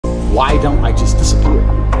why don't I just disappear?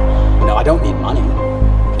 You know, I don't need money.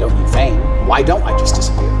 I don't need fame. Why don't I just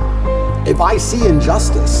disappear? If I see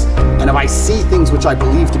injustice, and if I see things which I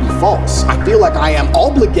believe to be false, I feel like I am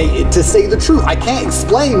obligated to say the truth. I can't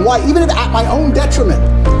explain why, even if at my own detriment.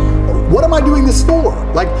 What am I doing this for?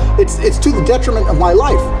 Like, it's to the detriment of my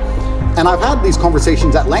life. And I've had these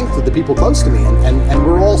conversations at length with the people close to me, and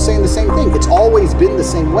we're all saying the same thing. It's always been the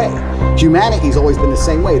same way. Humanity's always been the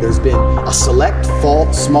same way. There's been a select,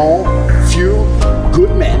 small, few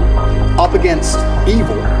good men up against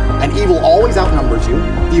evil, and evil always outnumbers you.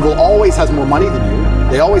 Evil always has more money than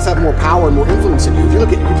you. They always have more power and more influence than you.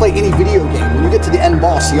 If you play any video game, when you get to the end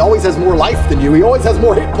boss, he always has more life than you. He always has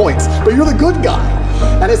more hit points, but you're the good guy.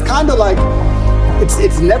 And it's kind of like,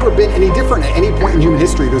 it's never been any different. At any point in human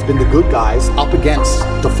history, there's been the good guys up against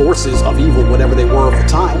the forces of evil, whatever they were at the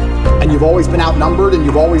time, and you've always been outnumbered, and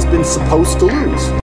you've always been supposed to lose.